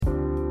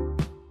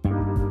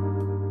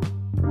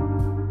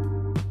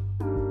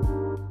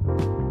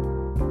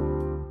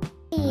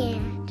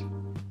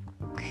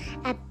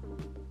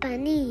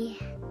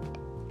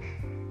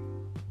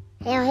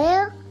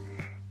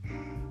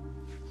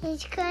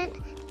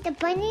the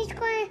bunny's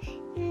going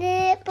to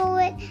nibble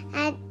it,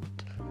 and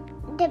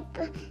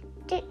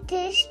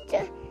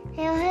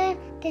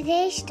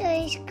this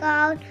story is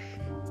called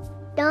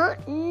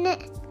Don't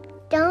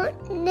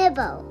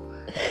Nibble.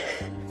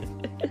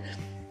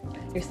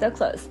 You're so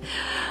close.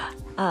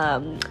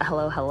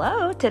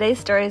 Hello. Today's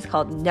story is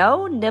called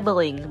No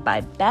Nibbling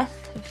by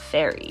Beth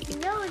Ferry.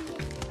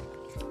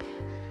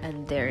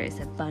 And there is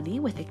a bunny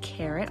with a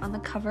carrot on the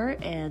cover,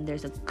 and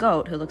there's a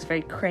goat who looks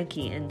very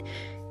cranky, and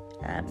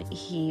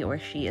he or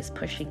she is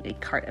pushing a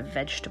cart of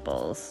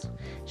vegetables.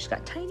 She's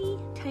got tiny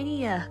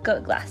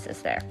goat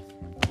glasses there.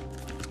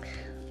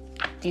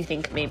 Do you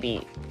think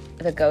maybe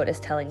the goat is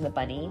telling the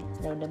bunny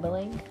no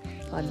nibbling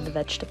on the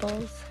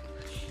vegetables?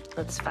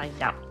 Let's find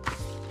out.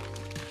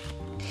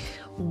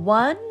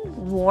 One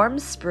warm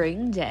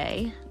spring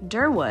day,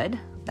 Durwood,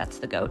 that's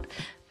the goat,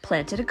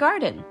 planted a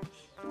garden.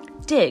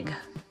 Dig,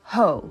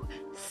 hoe,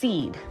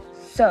 seed,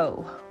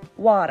 sow,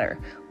 water,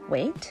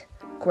 wait,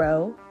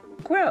 grow,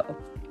 grow.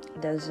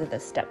 Those are the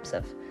steps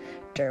of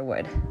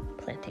Durwood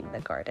planting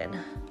the garden.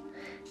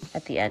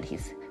 At the end,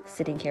 he's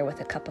sitting here with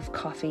a cup of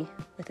coffee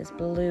with his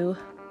blue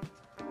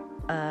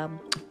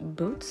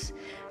boots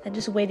and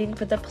just waiting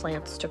for the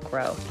plants to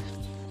grow.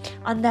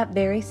 On that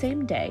very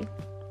same day,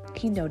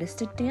 he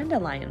noticed a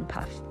dandelion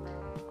puff.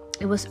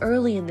 It was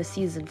early in the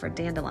season for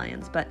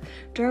dandelions, but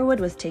Durwood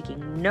was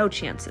taking no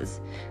chances.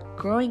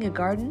 Growing a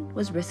garden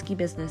was risky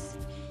business.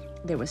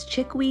 There was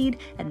chickweed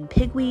and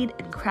pigweed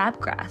and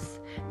crabgrass.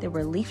 There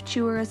were leaf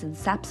chewers and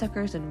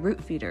sapsuckers and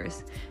root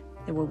feeders.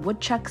 There were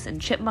woodchucks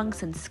and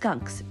chipmunks and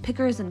skunks,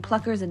 pickers and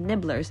pluckers and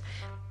nibblers.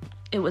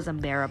 It was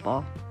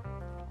unbearable.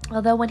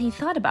 Although when he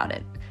thought about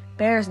it,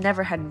 bears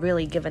never had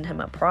really given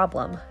him a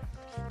problem.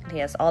 He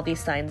has all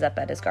these signs up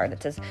at his garden.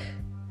 It says,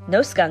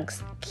 no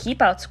skunks,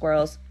 keep out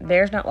squirrels,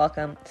 bears not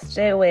welcome,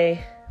 stay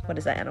away. What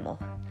is that animal?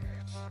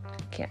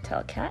 Can't tell.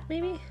 A cat,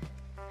 maybe?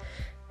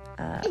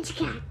 It's a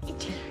cat.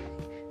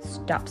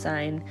 Stop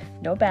sign,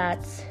 no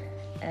bats,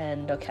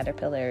 and no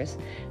caterpillars,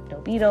 no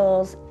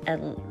beetles,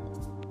 and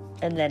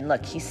then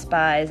look, he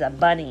spies a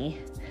bunny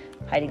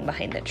hiding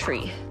behind the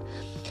tree.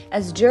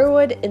 As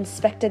Durwood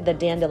inspected the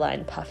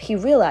dandelion puff, he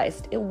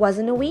realized it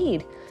wasn't a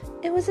weed.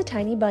 It was a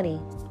tiny bunny.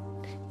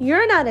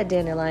 You're not a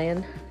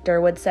dandelion,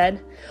 Durwood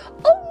said.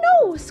 Oh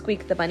no,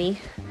 squeaked the bunny.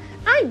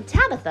 I'm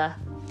Tabitha.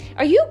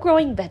 Are you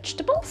growing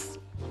vegetables?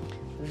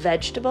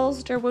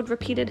 Vegetables, Durwood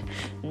repeated.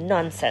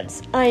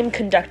 Nonsense. I'm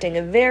conducting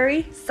a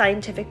very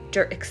scientific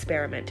dirt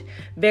experiment.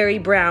 Very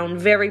brown,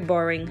 very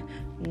boring.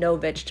 No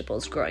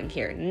vegetables growing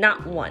here,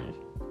 not one.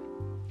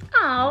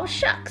 Oh,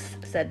 shucks,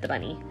 said the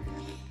bunny.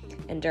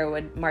 And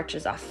Durwood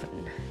marches off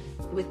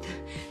with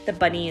the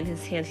bunny in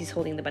his hands. He's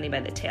holding the bunny by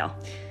the tail.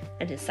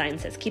 And his sign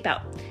says, keep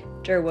out.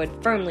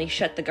 Durwood firmly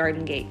shut the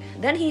garden gate.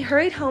 Then he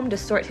hurried home to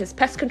sort his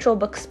pest control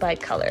books by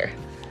color.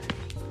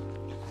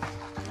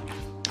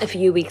 A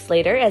few weeks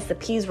later, as the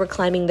peas were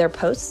climbing their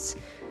posts,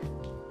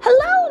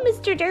 Hello,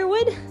 Mr.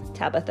 Durwood,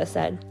 Tabitha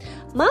said.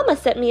 Mama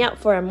sent me out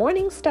for a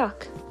morning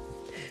stalk.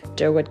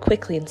 Durwood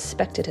quickly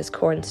inspected his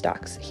corn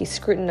stalks. He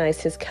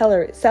scrutinized his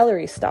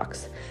celery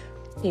stalks.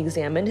 He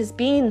examined his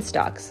bean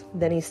stalks.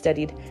 Then he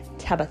studied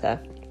Tabitha.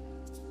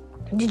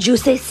 Did you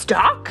say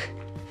stalk?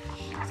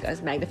 He's got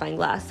his magnifying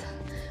glass.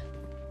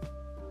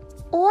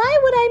 Why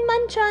would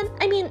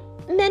I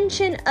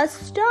mention a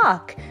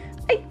stalk?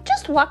 I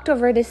just walked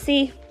over to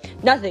see.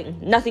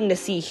 Nothing to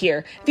see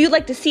here. If you'd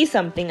like to see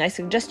something, I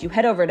suggest you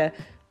head over to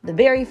the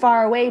very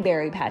far away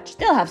berry patch.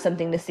 They'll have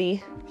something to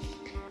see.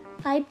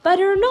 I'd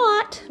better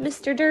not,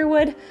 Mr.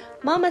 Durwood.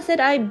 Mama said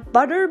I'd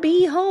better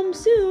be home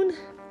soon.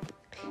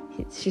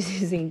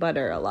 She's using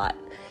butter a lot,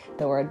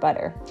 the word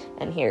butter.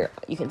 And here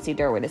you can see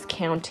Durwood is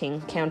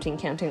counting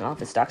off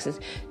his stalks. It's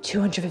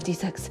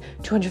 256,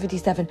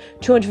 257,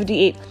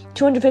 258,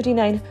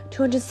 259,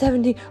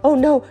 270. Oh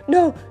no,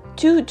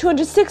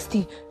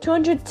 260,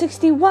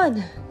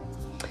 261.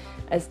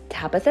 As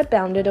Tabitha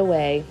bounded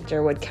away,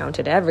 Durwood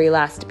counted every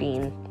last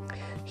bean.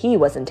 He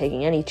wasn't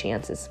taking any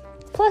chances.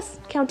 Plus,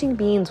 counting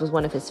beans was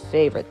one of his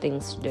favorite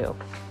things to do.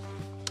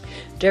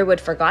 Durwood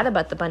forgot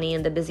about the bunny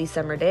in the busy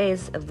summer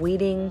days of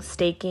weeding,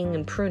 staking,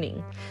 and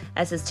pruning.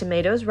 As his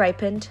tomatoes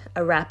ripened,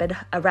 a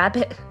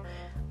rabbit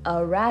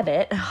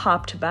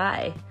hopped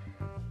by.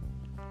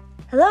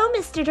 Hello,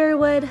 Mr.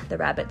 Durwood, the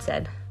rabbit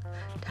said.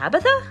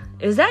 Tabitha,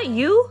 is that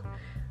you?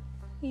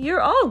 You're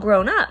all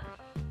grown up.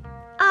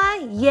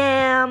 I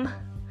am,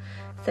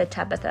 said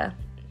Tabitha.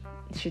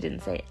 She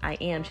didn't say I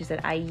am, she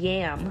said I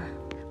yam,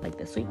 like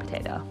the sweet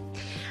potato.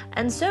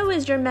 And so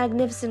is your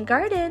magnificent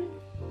garden.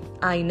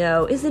 I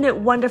know, isn't it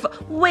wonderful?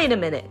 Wait a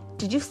minute,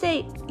 did you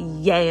say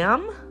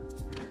yam?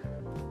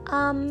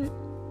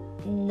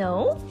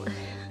 No.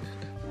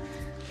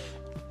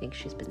 I think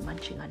she's been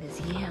munching on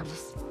his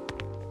yams.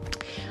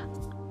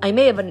 I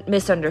may have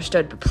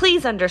misunderstood, but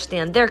please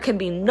understand there can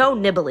be no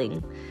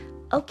nibbling.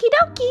 Okie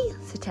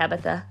dokie, said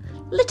Tabitha.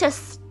 Let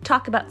us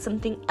talk about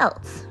something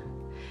else.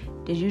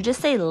 Did you just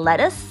say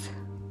lettuce?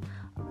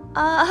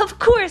 Of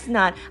course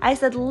not. I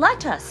said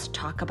let us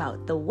talk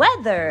about the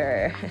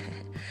weather.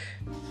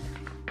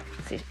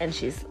 And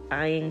she's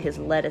eyeing his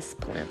lettuce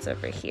plants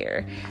over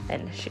here,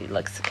 and she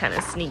looks kind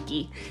of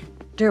sneaky.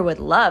 Durwood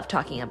loved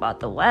talking about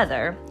the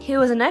weather. He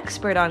was an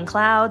expert on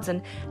clouds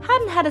and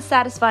hadn't had a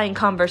satisfying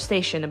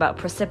conversation about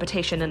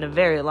precipitation in a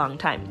very long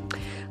time.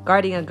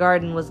 Guarding a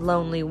garden was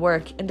lonely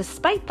work, and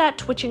despite that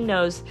twitching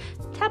nose,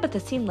 Tabitha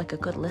seemed like a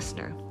good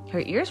listener.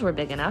 Her ears were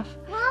big enough.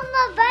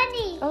 Mama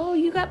bunny. Oh,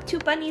 you got 2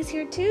 bunnies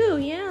here too,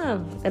 yeah.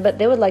 I bet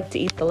they would like to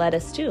eat the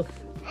lettuce too.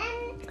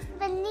 And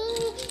bunny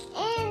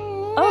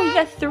and... Oh, you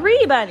got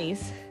 3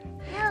 bunnies.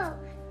 No,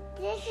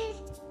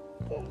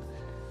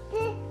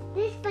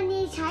 this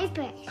bunny is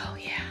hyper. Oh,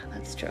 yeah,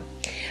 that's true.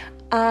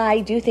 I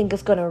do think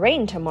it's going to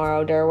rain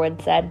tomorrow,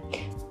 Durwood said.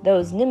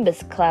 Those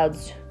nimbus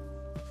clouds...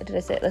 What did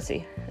I say? Let's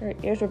see. Her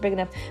ears were big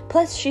enough.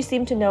 Plus, she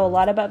seemed to know a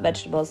lot about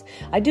vegetables.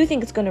 I do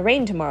think it's going to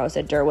rain tomorrow,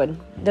 said Durwood.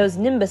 Those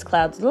nimbus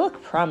clouds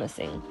look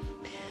promising.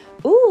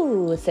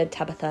 Ooh, said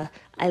Tabitha.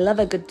 I love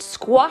a good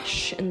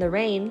squash in the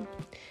rain.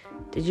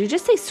 Did you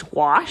just say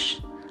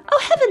squash?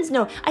 Oh, heavens,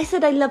 no. I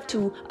said I love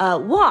to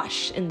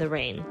wash in the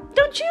rain.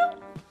 Don't you?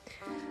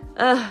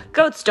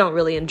 Goats don't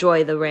really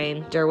enjoy the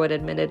rain, Durwood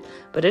admitted,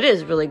 but it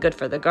is really good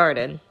for the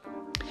garden.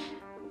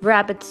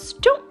 Rabbits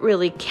don't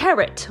really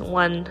carrot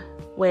one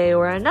way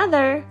or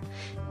another.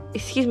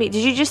 Excuse me,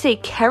 did you just say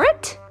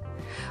carrot?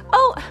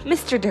 Oh,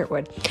 Mr.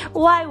 Durwood,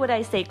 why would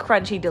I say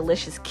crunchy,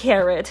 delicious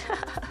carrot?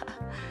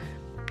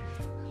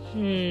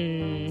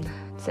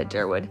 Said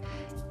Durwood.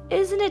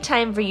 Isn't it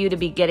time for you to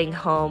be getting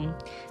home?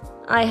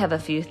 I have a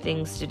few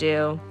things to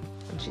do.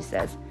 And she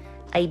says,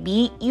 I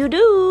beat you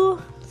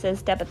do,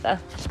 says Tabitha.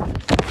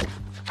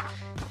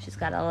 She's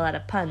got a lot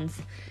of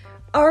puns.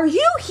 Are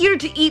you here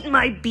to eat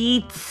my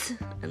beets?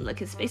 And look,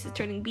 his face is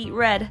turning beet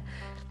red.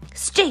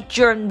 State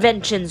your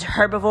inventions,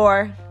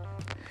 herbivore.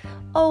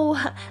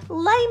 Oh,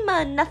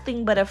 Lima,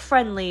 nothing but a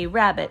friendly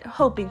rabbit,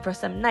 hoping for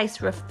some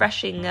nice,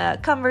 refreshing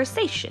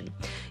conversation.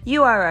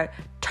 You are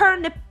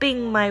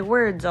turniping my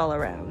words all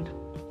around.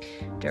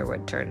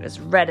 Durwood turned as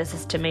red as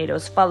his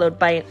tomatoes, followed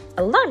by an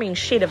alarming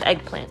shade of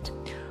eggplant.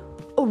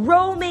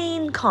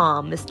 Romaine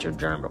calm, Mr.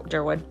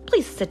 Durwood.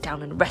 Please sit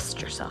down and rest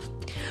yourself.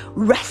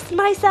 Rest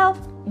myself?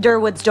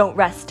 Durwoods don't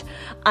rest.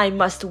 I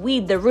must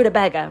weed the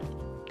rutabaga.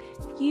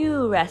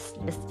 You rest,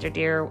 Mr.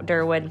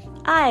 Durwood.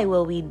 I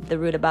will weed the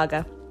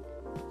rutabaga.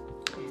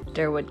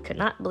 Durwood could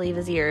not believe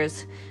his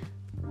ears,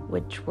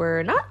 which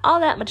were not all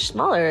that much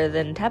smaller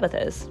than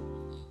Tabitha's.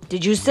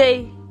 Did you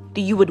say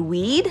that you would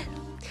weed?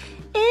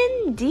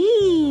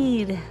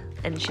 Indeed.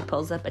 And she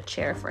pulls up a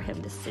chair for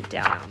him to sit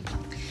down on.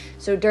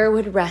 So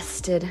Durwood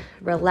rested,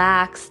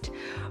 relaxed,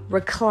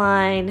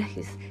 reclined.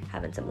 He's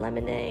having some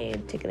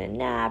lemonade, taking a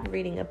nap,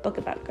 reading a book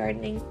about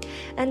gardening,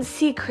 and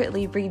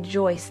secretly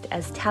rejoiced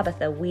as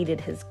Tabitha weeded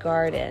his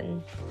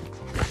garden.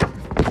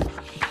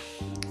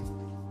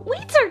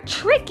 Weeds are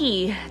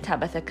tricky,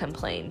 Tabitha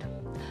complained.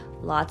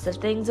 Lots of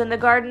things in the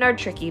garden are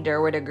tricky,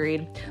 Durwood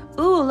agreed.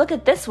 Ooh, look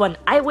at this one.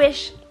 I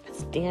wish...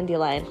 It's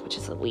dandelion, which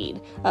is a weed.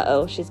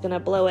 Uh-oh, she's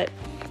gonna blow it.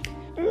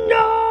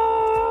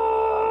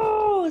 No,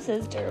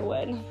 says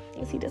Durwood,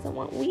 because he doesn't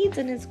want weeds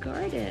in his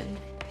garden.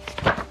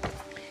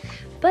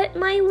 But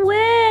my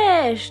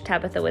wish,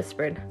 Tabitha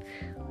whispered.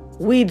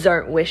 Weeds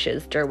aren't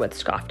wishes, Durwood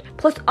scoffed.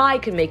 Plus, I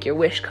can make your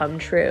wish come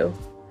true.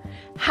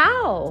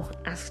 How?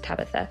 Asked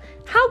Tabitha.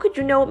 How could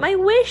you know what my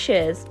wish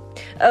is?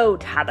 Oh,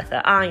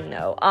 Tabitha, I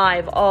know.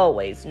 I've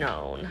always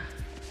known.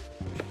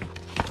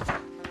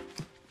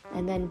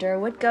 And then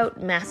Durwood Goat,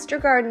 Master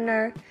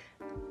Gardener,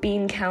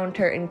 Bean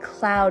Counter, and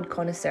Cloud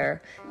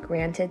Connoisseur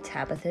granted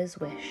Tabitha's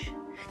wish.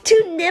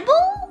 To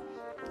nibble?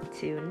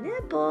 To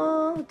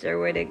nibble,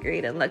 Durwood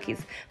agreed. And look,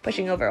 he's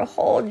pushing over a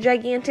whole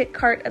gigantic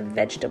cart of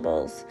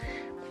vegetables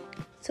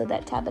so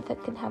that Tabitha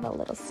can have a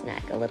little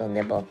snack, a little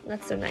nibble.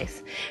 That's so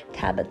nice.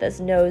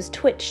 Tabitha's nose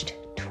twitched,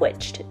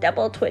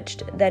 double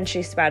twitched. Then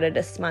she sprouted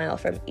a smile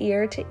from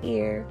ear to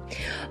ear.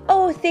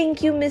 Oh,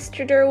 thank you,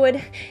 Mr.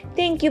 Durwood.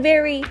 Thank you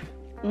very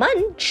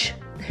much.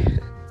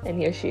 And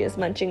here she is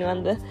munching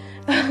on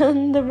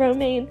the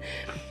romaine.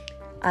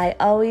 I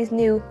always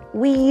knew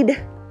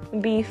we'd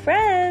be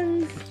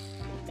friends.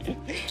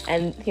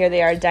 And here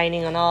they are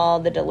dining on all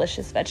the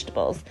delicious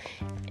vegetables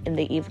in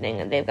the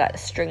evening, and they've got a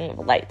string of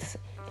lights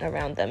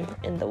around them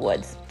in the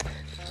woods.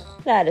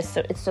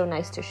 It's so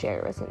nice to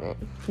share, isn't it?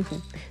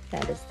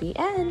 That is the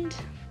end.